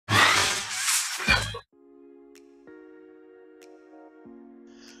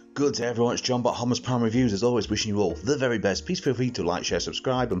good day everyone, it's John Bot Homer's Prime Reviews, as always wishing you all the very best. Please feel free to like, share,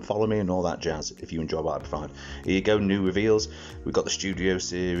 subscribe and follow me and all that jazz if you enjoy what I provide. Here you go, new reveals. We've got the Studio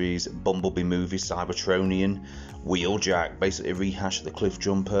Series, Bumblebee movie, Cybertronian, Wheeljack, basically a rehash of the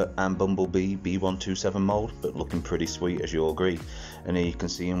Cliffjumper and Bumblebee B127 mould, but looking pretty sweet as you'll agree. And here you can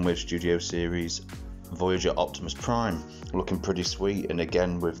see him with Studio Series Voyager Optimus Prime, looking pretty sweet, and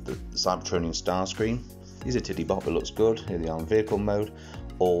again with the Cybertronian Starscream. He's a titty bop, it looks good. Here they are in vehicle mode,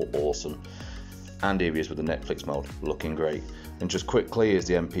 all awesome. And here he is with the Netflix mode, looking great. And just quickly, here's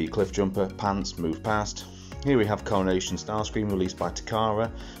the MP Cliffjumper, pants, move past. Here we have Coronation Starscream released by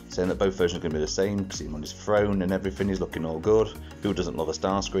Takara, saying that both versions are going to be the same. You can see him on his throne and everything, he's looking all good. Who doesn't love a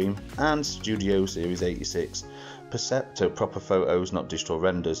Starscream? And Studio Series 86 Perceptor, proper photos, not digital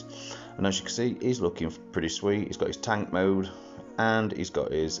renders. And as you can see, he's looking pretty sweet. He's got his tank mode and he's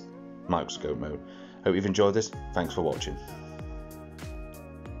got his microscope mode. Hope you've enjoyed this. Thanks for watching.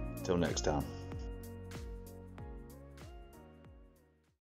 Till next time.